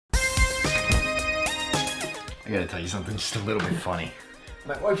I gotta tell you something just a little bit funny.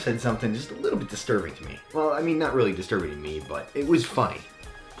 My wife said something just a little bit disturbing to me. Well, I mean, not really disturbing to me, but it was funny.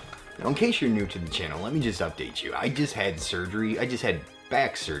 Now, in case you're new to the channel, let me just update you. I just had surgery. I just had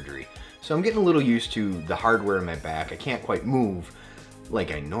back surgery. So I'm getting a little used to the hardware in my back. I can't quite move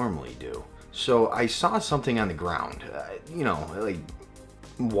like I normally do. So I saw something on the ground, you know, like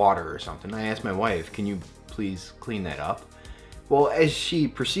water or something. I asked my wife, can you please clean that up? Well, as she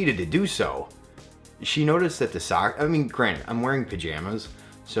proceeded to do so, she noticed that the sock, I mean, granted, I'm wearing pajamas,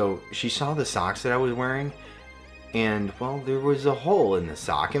 so she saw the socks that I was wearing, and, well, there was a hole in the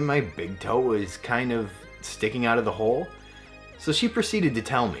sock, and my big toe was kind of sticking out of the hole. So she proceeded to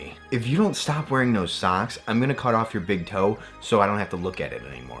tell me, if you don't stop wearing those socks, I'm gonna cut off your big toe so I don't have to look at it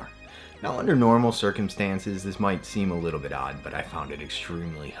anymore. Now, under normal circumstances, this might seem a little bit odd, but I found it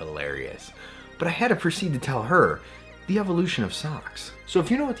extremely hilarious. But I had to proceed to tell her the evolution of socks. So if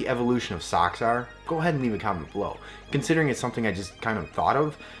you know what the evolution of socks are, go ahead and leave a comment below. Considering it's something I just kind of thought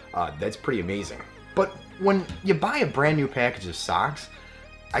of, that's pretty amazing. But when you buy a brand new package of socks,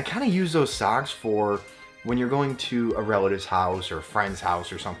 I kind of use those socks for when you're going to a relative's house or a friend's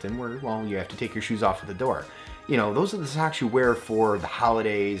house or something where, well, you have to take your shoes off at the door. You know, those are the socks you wear for the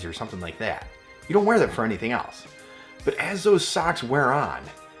holidays or something like that. You don't wear them for anything else. But as those socks wear on,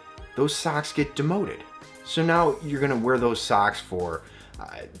 those socks get demoted. So now you're gonna wear those socks for,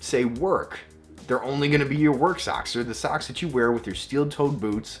 say, work. They're only gonna be your work socks. They're the socks that you wear with your steel-toed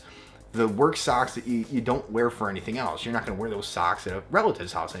boots, the work socks that you don't wear for anything else. You're not gonna wear those socks at a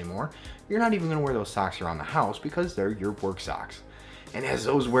relative's house anymore. You're not even gonna wear those socks around the house because they're your work socks. And as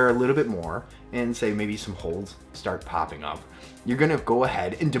those wear a little bit more, and say maybe some holes start popping up, you're gonna go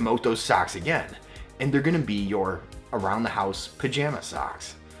ahead and demote those socks again. And they're gonna be your around the house pajama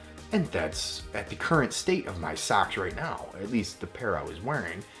socks. And that's at the current state of my socks right now, at least the pair I was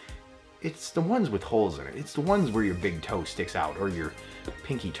wearing. It's the ones with holes in it. It's the ones where your big toe sticks out or your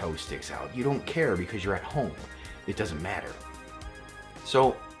pinky toe sticks out. You don't care because you're at home. It doesn't matter.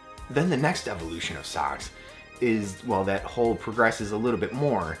 So then the next evolution of socks is, well, that hole progresses a little bit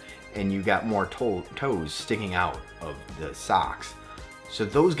more and you got more toes sticking out of the socks. So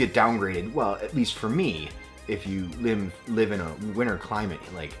those get downgraded, well, at least for me, if you live in a winter climate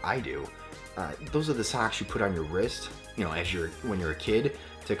like I do, those are the socks you put on your wrist, you know, when you're a kid,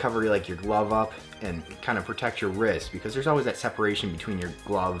 to cover like your glove up and kind of protect your wrist, because there's always that separation between your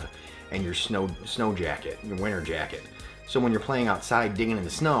glove and your snow jacket, your winter jacket. So when you're playing outside digging in the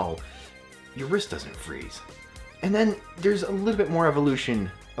snow, your wrist doesn't freeze. And then there's a little bit more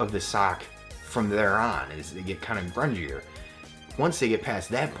evolution of the sock from there on as they get kind of grungier. Once they get past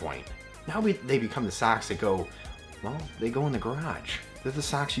that point, now they become the socks that go, well, they go in the garage. They're the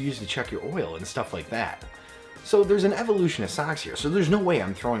socks you use to check your oil and stuff like that. So there's an evolution of socks here. So there's no way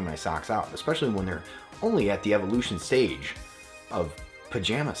I'm throwing my socks out, especially when they're only at the evolution stage of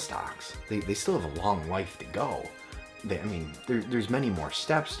pajama socks. They still have a long life to go. I mean, there's many more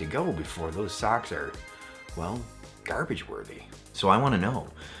steps to go before those socks are, well, garbage worthy. So I want to know,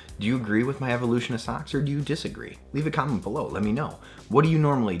 do you agree with my evolution of socks or do you disagree? Leave a comment below, let me know. What do you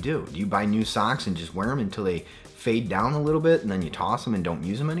normally do? Do you buy new socks and just wear them until they fade down a little bit and then you toss them and don't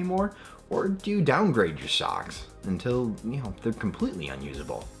use them anymore? Or do you downgrade your socks until, you know, they're completely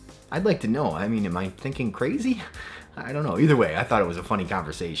unusable? I'd like to know. I mean, am I thinking crazy? I don't know. Either way, I thought it was a funny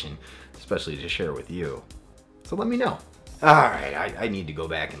conversation, especially to share with you. So let me know. Alright, I need to go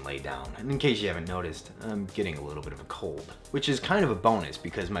back and lay down. And in case you haven't noticed, I'm getting a little bit of a cold, which is kind of a bonus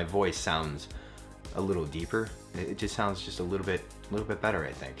because my voice sounds a little deeper. It just sounds just a little bit better,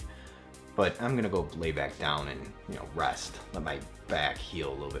 I think. But I'm gonna go lay back down and, you know, rest. Let my back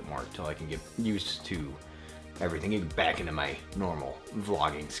heal a little bit more until I can get used to everything, get back into my normal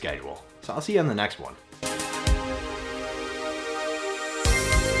vlogging schedule. So I'll see you on the next one.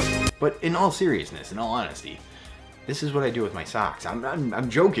 But in all seriousness, in all honesty, this is what I do with my socks. I'm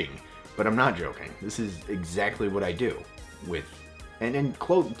joking, but I'm not joking. This is exactly what I do with, and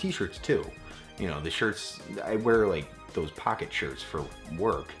t-shirts too. You know, the shirts, I wear like those pocket shirts for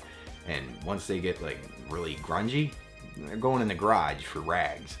work, and once they get like really grungy, they're going in the garage for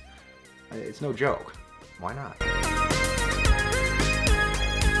rags. It's no joke. Why not?